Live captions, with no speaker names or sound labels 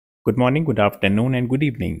Good morning, good afternoon, and good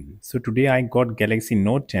evening. So today I got Galaxy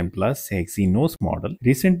Note 10 Plus Exynos model.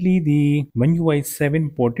 Recently, the OneUI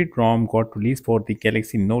 7 ported ROM got released for the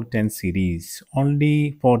Galaxy Note 10 series,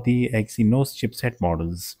 only for the Exynos chipset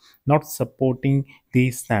models, not supporting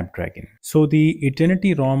the Snapdragon. So the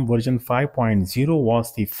EternityROM version 5.0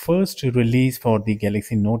 was the first release for the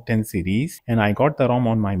Galaxy Note 10 series, and I got the ROM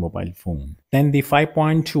on my mobile phone. Then the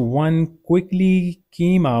 5.1 quickly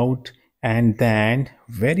came out, and then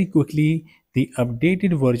very quickly the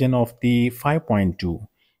updated version of the 5.2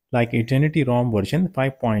 like EternityROM version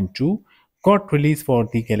 5.2 got released for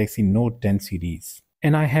the Galaxy Note 10 series,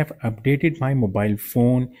 and I have updated my mobile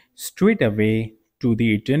phone straight away to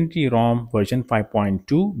the EternityROM version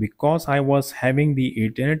 5.2 because I was having the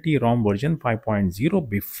EternityROM version 5.0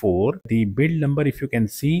 before. The build number, if you can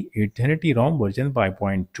see, EternityROM version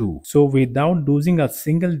 5.2. So without losing a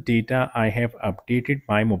single data, I have updated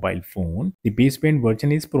my mobile phone. The baseband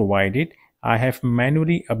version is provided. I have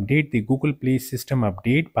manually update the Google Play system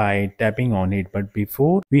update by tapping on it, but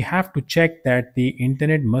before we have to check that the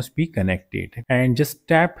internet must be connected, and just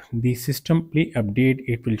tap the system play update.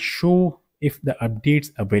 It will show if the updates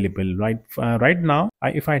available. Right now,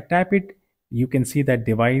 if I tap it, you can see that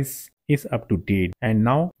device is up to date, and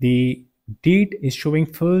now the date is showing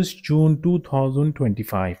 1st June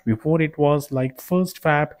 2025. Before it was like 1st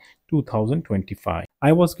Feb 2025.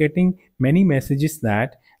 I was getting many messages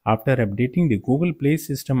that after updating the Google Play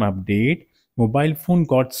system update, mobile phone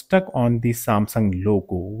got stuck on the Samsung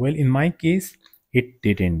logo. Well, in my case, it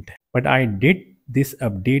didn't. But I did this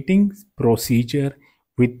updating procedure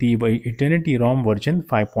with the EternityROM version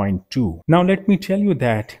 5.2. Now let me tell you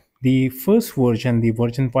that the first version, the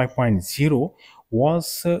version 5.0,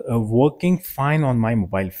 was working fine on my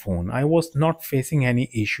mobile phone. I was not facing any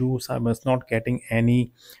issues. I was not getting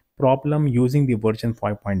any problem using the version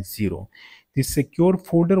 5.0. The secure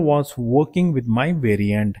folder was working with my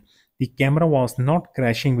variant. The camera was not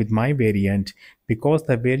crashing with my variant because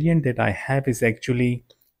the variant that I have is actually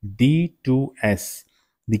D2S,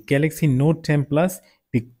 the Galaxy Note 10 Plus,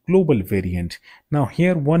 the global variant. Now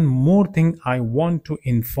here one more thing I want to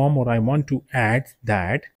inform, or I want to add,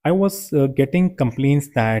 that I was getting complaints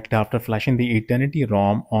that after flashing the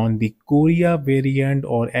EternityROM on the Korea variant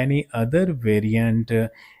or any other variant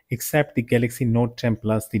except the Galaxy Note 10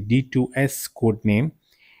 Plus, the D2S codename,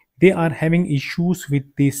 they are having issues with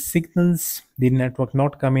the signals, the network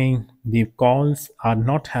not coming, the calls are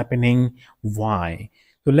not happening. Why?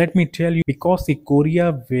 So let me tell you, because the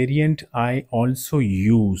Korea variant I also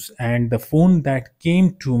use, and the phone that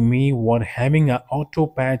came to me were having a auto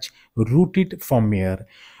patch rooted firmware.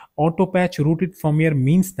 Auto patch rooted firmware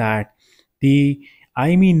means that the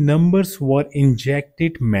IMEI numbers were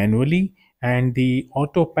injected manually and the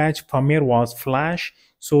auto patch firmware was flash.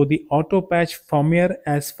 So the auto patch firmware,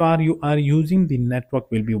 as far you are using, the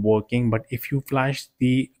network will be working. But if you flash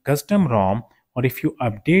the custom ROM, or if you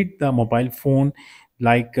update the mobile phone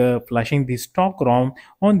like flashing the stock ROM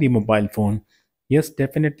on the mobile phone, yes,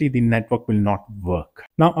 definitely the network will not work.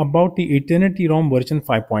 Now about the EternityROM version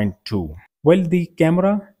 5.2. Well, the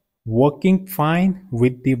camera working fine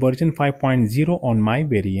with the version 5.0 on my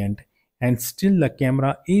variant, and still the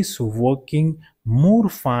camera is working more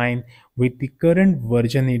fine with the current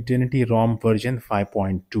version EternityROM version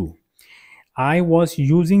 5.2. I was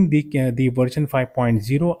using the version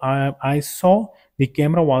 5.0. I saw the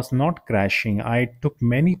camera was not crashing. I took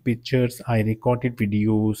many pictures, I recorded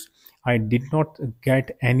videos. I did not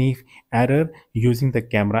get any error using the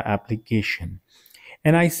camera application.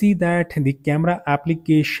 And I see that the camera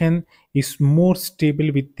application is more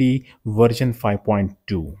stable with the version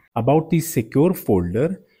 5.2. About the secure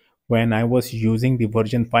folder, when I was using the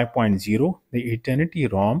version 5.0, the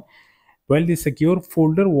EternityROM, well, the secure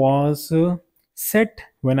folder was set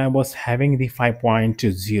when I was having the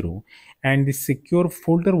 5.0, and the secure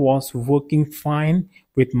folder was working fine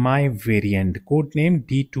with my variant codename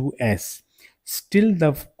D2S. Still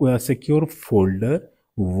the secure folder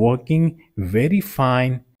working very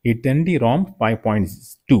fine EternityROM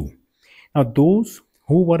 5.2. Now those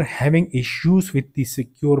who were having issues with the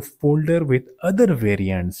secure folder with other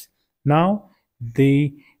variants, now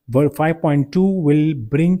the 5.2 will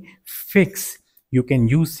bring fix. You can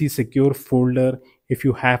use the secure folder if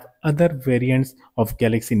you have other variants of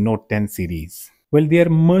Galaxy Note 10 series. Well, there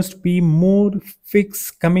must be more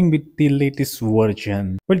fix coming with the latest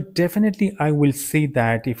version. Well, definitely I will say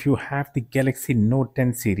that if you have the Galaxy Note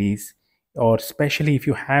 10 series, or especially if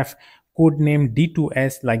you have codename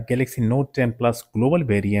D2S like Galaxy Note 10 Plus global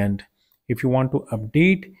variant, if you want to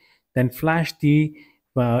update, then flash the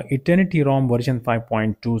EternityROM version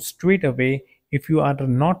 5.2 straight away. if you are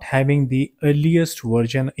not having the earliest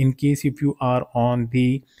version, in case if you are on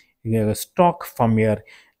the stock firmware,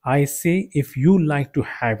 I say if you like to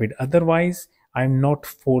have it, otherwise I'm not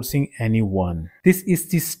forcing anyone. This is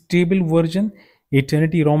the stable version,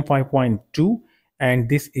 EternityROM 5.2, and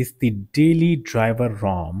this is the daily driver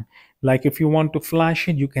ROM. Like if you want to flash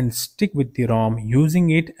it, you can stick with the ROM using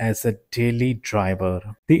it as a daily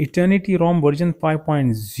driver. The EternityROM version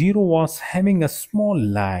 5.0 was having a small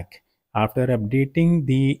lag. After updating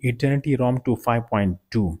the EternityROM to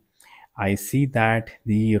 5.2, I see that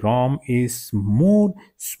the ROM is more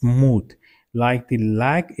smooth, like the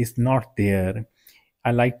lag is not there.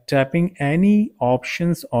 I like tapping any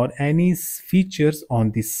options or any features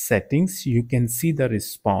on the settings. You can see the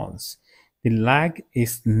response. The lag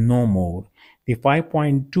is no more. The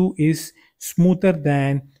 5.2 is smoother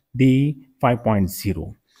than the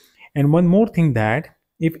 5.0. And one more thing, that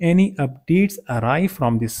if any updates arrive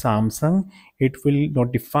from the Samsung, it will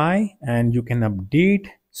notify and you can update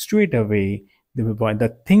straight away.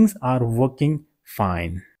 The things are working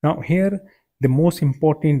fine. Now here, the most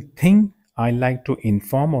important thing I like to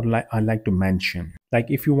inform, or I like to mention, like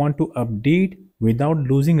if you want to update without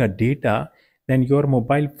losing a data, then your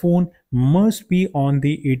mobile phone must be on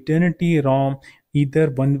the EternityROM either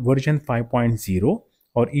one version 5.0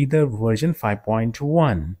 or either version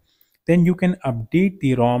 5.1. Then you can update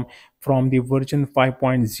the ROM from the version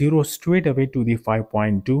 5.0 straight away to the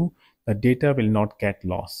 5.2. The data will not get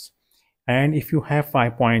lost. And if you have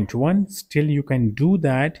 5.1, still you can do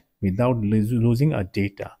that without losing a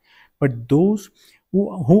data. But those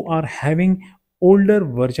who are having older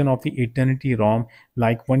version of the EternityROM,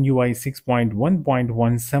 like OneUI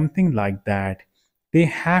 6.1.1, something like that, they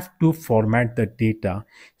have to format the data,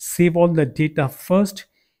 save all the data first,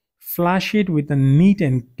 flash it with a neat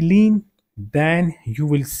and clean, then you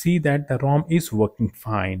will see that the ROM is working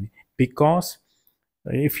fine. Because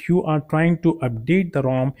if you are trying to update the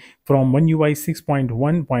ROM from OneUI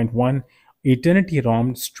 6.1.1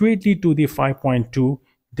 EternityROM straightly to the 5.2,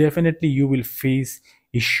 definitely you will face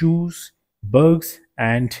issues, bugs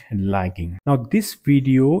and lagging. Now this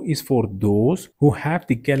video is for those who have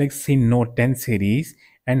the Galaxy Note 10 series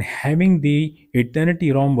and having the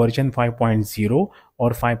EternityROM version 5.0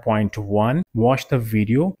 or 5.1. Watch the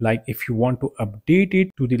video, like if you want to update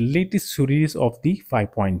it to the latest series of the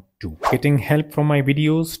 5.2. Getting help from my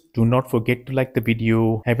videos, do not forget to like the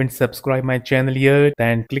video. Haven't subscribed my channel yet,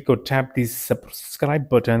 then click or tap the subscribe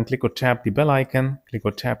button, click or tap the bell icon, click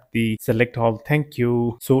or tap the select all. Thank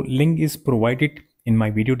you. So link is provided in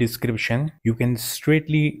my video description. You can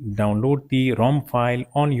straightly download the ROM file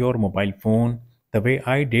on your mobile phone the way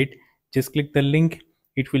I did. Just click the link,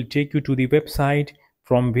 it will take you to the website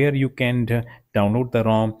from where you can download the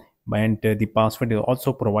ROM, and the password is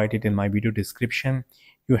also provided in my video description.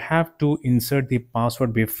 You have to insert the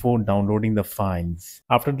password before downloading the files.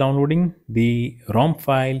 After downloading, the ROM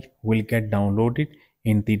file will get downloaded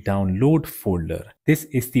in the download folder. This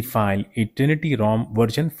is the file EternityROM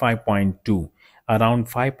version 5.2, around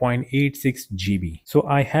 5.86 GB. So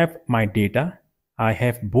I have my data. I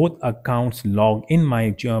have both accounts logged in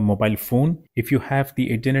my mobile phone. If you have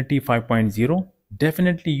the Eternity 5.0,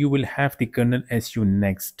 definitely you will have the kernel KSU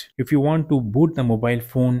Next. If you want to boot the mobile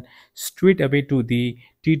phone straight away to the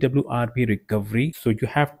TWRP recovery, so you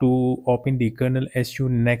have to open the kernel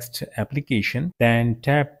KSU Next application, then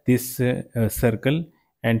tap this circle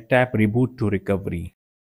and tap reboot to recovery.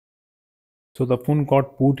 So the phone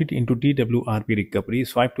got booted into TWRP recovery.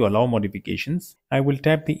 Swipe to allow modifications. I will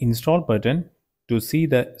tap the install button to see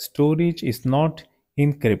the storage is not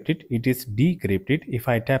encrypted, it is decrypted. If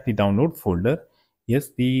I tap the download folder, yes,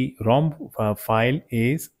 the ROM file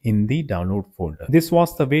is in the download folder. This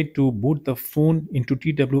was the way to boot the phone into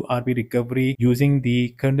TWRP recovery using the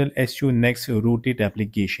kernel KSU Next rooted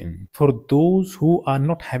application. For those who are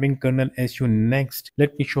not having kernel KSU Next,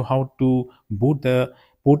 let me show how to boot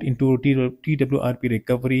into TWRP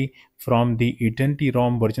recovery from the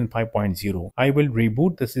EternityROM version 5.0. I will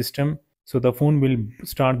reboot the system, so the phone will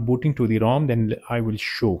start booting to the ROM, then I will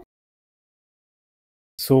show.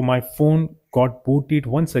 So my phone got booted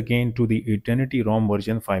once again to the EternityROM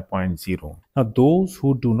version 5.0. Now those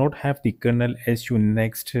who do not have the kernel KSU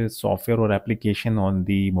Next software or application on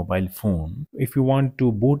the mobile phone, if you want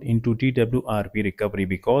to boot into TWRP recovery,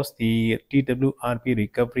 because the TWRP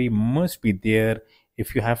recovery must be there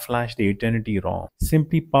if you have flashed the EternityROM,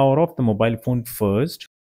 simply power off the mobile phone first.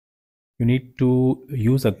 You need to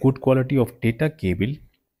use a good quality of data cable,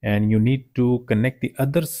 and you need to connect the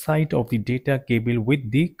other side of the data cable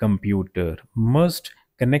with the computer. Must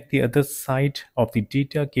connect the other side of the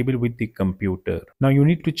data cable with the computer. Now you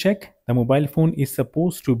need to check the mobile phone is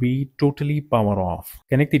supposed to be totally power off.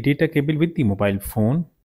 Connect the data cable with the mobile phone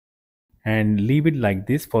and leave it like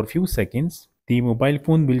this for a few seconds. The mobile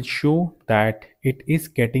phone will show that it is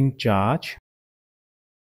getting charged.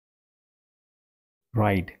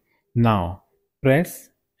 Right. Now press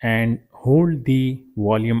and hold the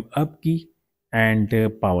volume up key and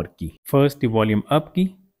power key. First the volume up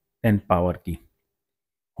key, then power key.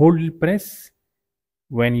 Hold press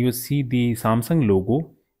when you see the Samsung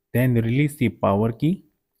logo, then release the power key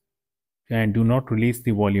and do not release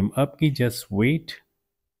the volume up key, just wait.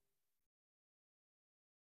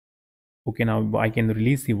 Okay, now I can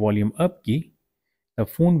release the volume up key. The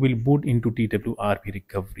phone will boot into TWRP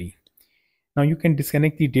recovery. Now you can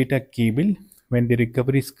disconnect the data cable when the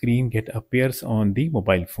recovery screen appears on the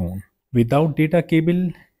mobile phone. Without data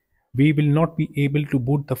cable, we will not be able to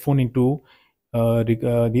boot the phone into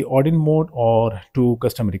the ordinary mode or to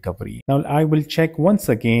custom recovery. Now I will check once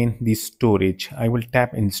again the storage. I will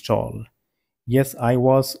tap install. Yes, I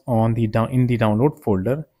was on the in the download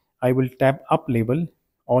folder. I will tap up label.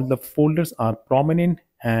 All the folders are prominent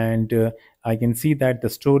and I can see that the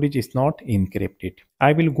storage is not encrypted.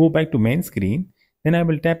 I will go back to main screen. Then I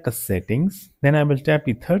will tap the settings. Then I will tap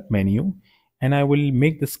the third menu and I will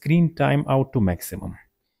make the screen time out to maximum.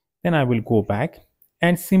 Then I will go back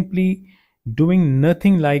and simply doing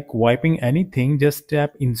nothing like wiping anything, just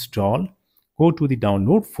tap install. Go to the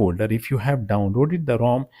download folder. If you have downloaded the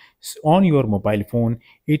ROM on your mobile phone,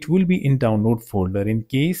 it will be in download folder. In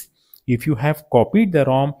case if you have copied the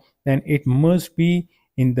ROM, then it must be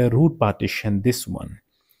in the root partition, this one.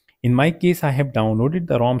 In my case, I have downloaded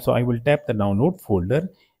the ROM, so I will tap the download folder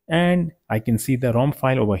and I can see the ROM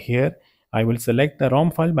file over here. I will select the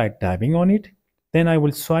ROM file by tapping on it. Then I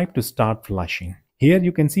will swipe to start flashing. Here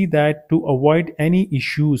you can see that to avoid any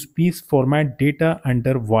issues, please format data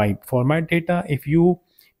under wipe. Format data, if you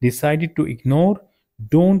decided to ignore,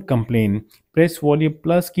 don't complain. Press volume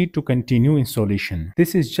plus key to continue installation.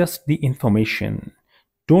 This is just the information.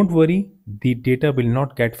 Don't worry, the data will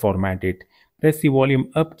not get formatted. Press the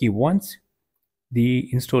volume up key once. The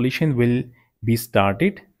installation will be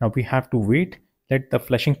started. Now we have to wait. Let the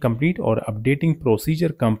flashing complete or updating procedure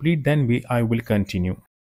complete, then I will continue.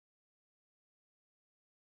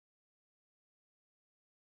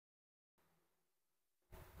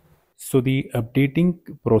 So the updating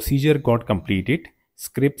procedure got completed.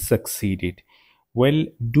 Script succeeded. Well,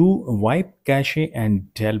 do wipe cache and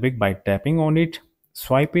Delvic by tapping on it,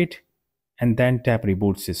 swipe it, and then tap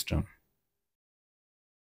reboot system.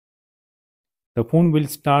 The phone will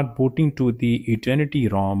start booting to the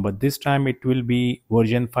EternityROM, but this time it will be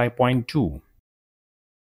version 5.2.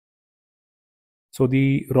 So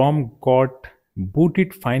the ROM got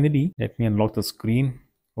booted finally. Let me unlock the screen.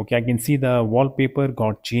 Okay, I can see the wallpaper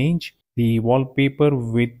got changed. The wallpaper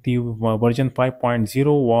with the version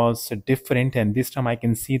 5.0 was different, and this time I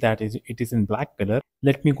can see that it is in black color.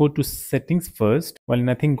 Let me go to settings first. Well,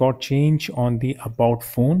 nothing got changed on the about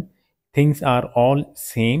phone. Things are all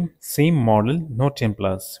same model, no 10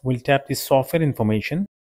 plus. We'll tap the software information.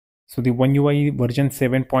 So the OneUI version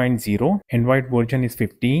 7.0, Android version is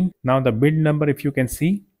 15. Now the build number, if you can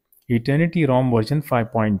see, EternityROM version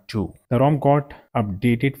 5.2. The ROM got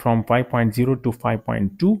updated from 5.0 to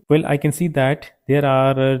 5.2. Well, I can see that there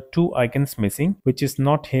are two icons missing, which is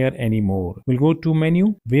not here anymore. We'll go to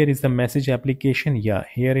menu. Where is the message application? Yeah,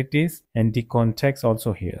 here it is, and the contacts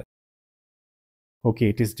also here. Okay,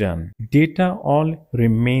 it is done. Data all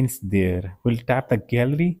remains there. We'll tap the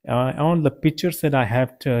gallery. All the pictures that I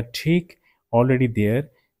have to take already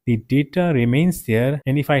there. The data remains there.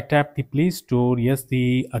 And if I tap the Play Store, yes,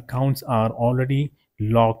 the accounts are already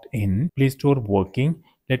logged in. Play Store working.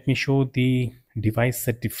 Let me show the device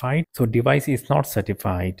certified. So device is not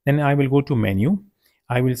certified. Then I will go to menu.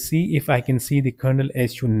 I will see if I can see the kernel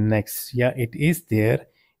KSU Next. Yeah, it is there.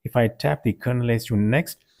 If I tap the kernel KSU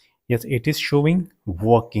Next, yes, it is showing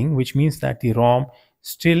working, which means that the ROM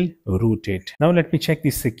still rooted. Now let me check the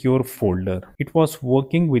secure folder. It was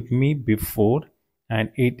working with me before and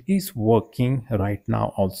it is working right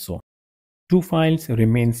now also. Two files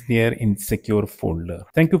remains there in secure folder.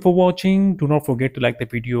 Thank you for watching. Do not forget to like the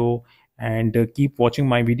video and keep watching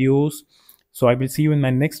my videos. So I will see you in my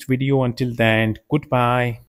next video. Until then, goodbye.